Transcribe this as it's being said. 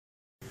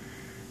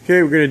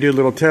Okay, we're going to do a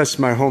little test of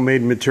my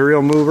homemade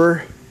material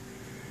mover.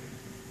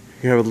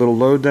 You have a little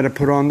load that I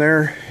put on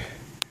there.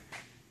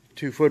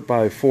 2 foot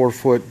by 4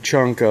 foot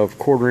chunk of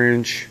 1/4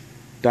 inch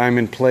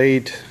diamond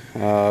plate.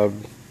 About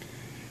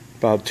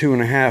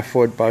 2.5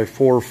 foot by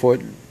 4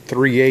 foot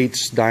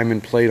 3/8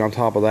 diamond plate on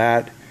top of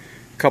that.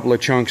 A couple of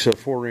chunks of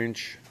 4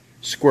 inch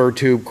square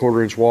tube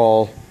 1/4 inch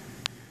wall.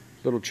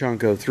 Little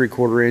chunk of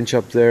 3/4 inch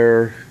up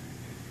there.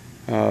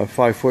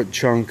 5 foot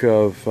chunk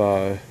of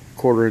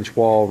 1/4 inch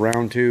wall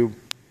round tube.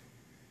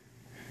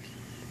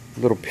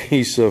 Little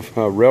piece of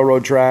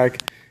railroad track,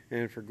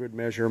 and for good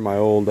measure my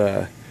old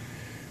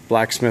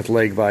blacksmith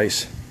leg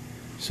vise.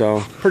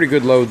 So pretty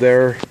good load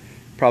there,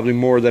 probably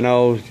more than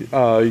I'll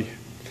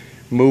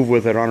move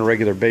with it on a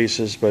regular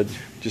basis, but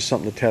just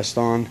something to test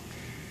on.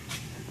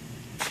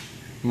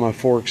 My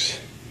forks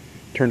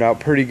turned out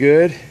pretty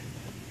good.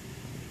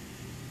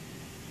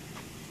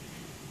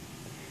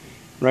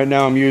 Right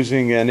now I'm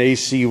using an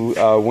AC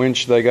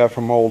winch that I got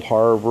from old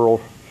Harbor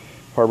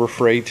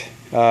Freight.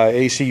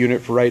 AC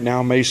unit for right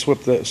now. May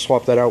swap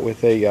that out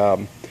with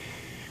a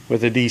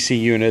DC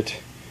unit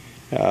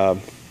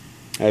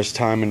as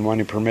time and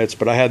money permits.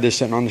 But I had this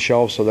sitting on the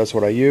shelf, so that's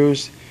what I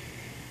used.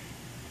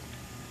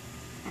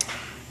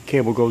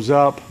 Cable goes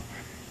up.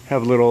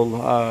 Have a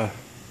little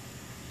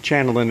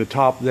channel in the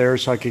top there,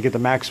 so I could get the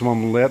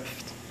maximum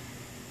lift.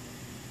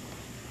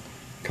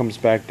 Comes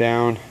back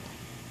down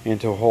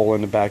into a hole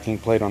in the backing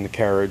plate on the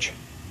carriage.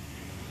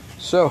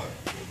 So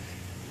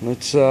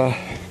let's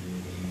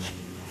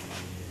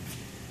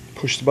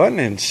push the button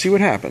and see what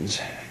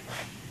happens.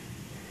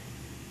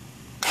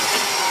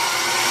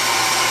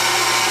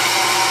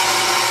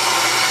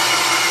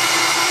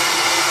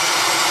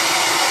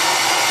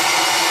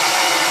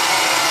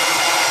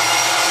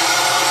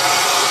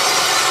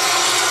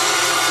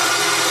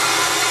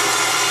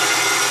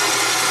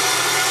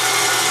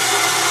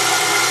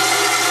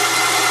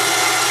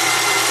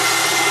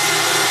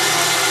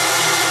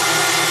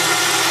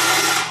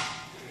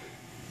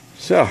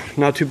 So,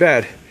 not too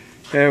bad.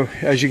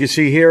 As you can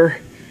see here,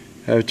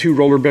 2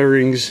 roller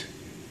bearings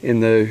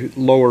in the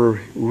lower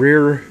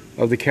rear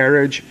of the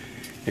carriage,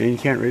 and you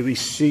can't really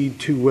see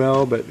too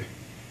well, but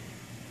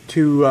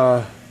 2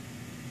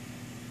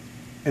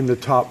 in the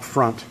top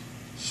front.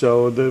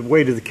 So the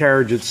weight of the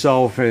carriage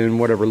itself and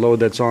whatever load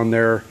that's on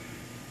there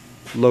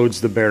loads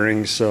the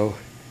bearings, so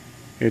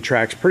it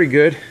tracks pretty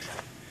good.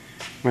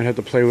 Might have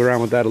to play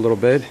around with that a little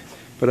bit,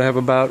 but I have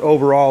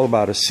overall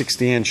about a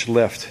 60-inch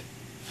lift.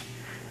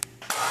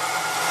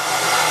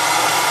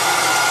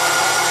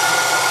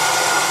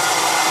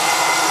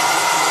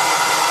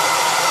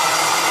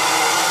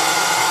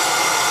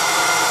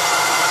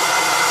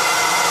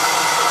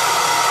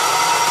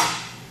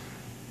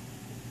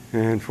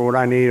 And for what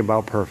I need,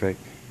 about perfect.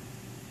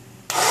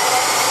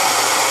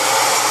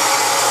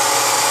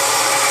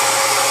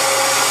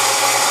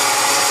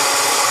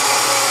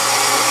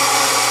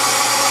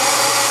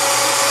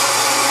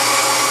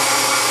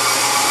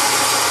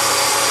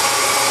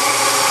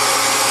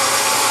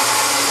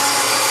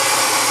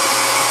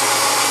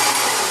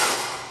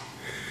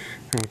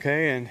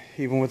 Okay, and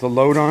even with the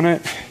load on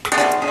it,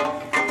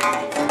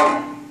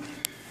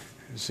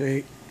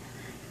 see,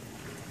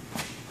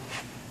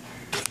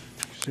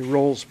 it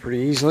rolls pretty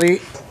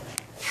easily.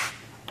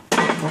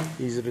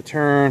 Easy to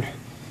turn.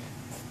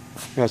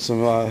 Got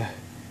some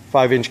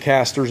 5-inch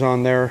casters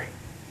on there.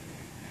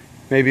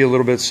 Maybe a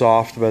little bit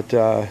soft, but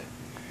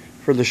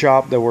for the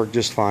shop they work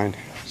just fine.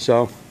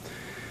 So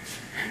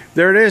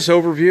there it is,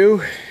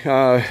 overview.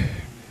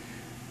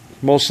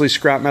 Mostly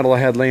scrap metal I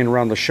had laying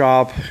around the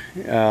shop.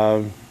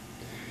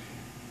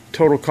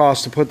 Total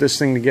cost to put this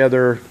thing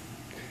together,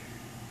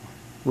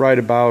 right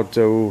about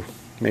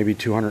maybe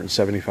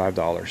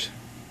 $275.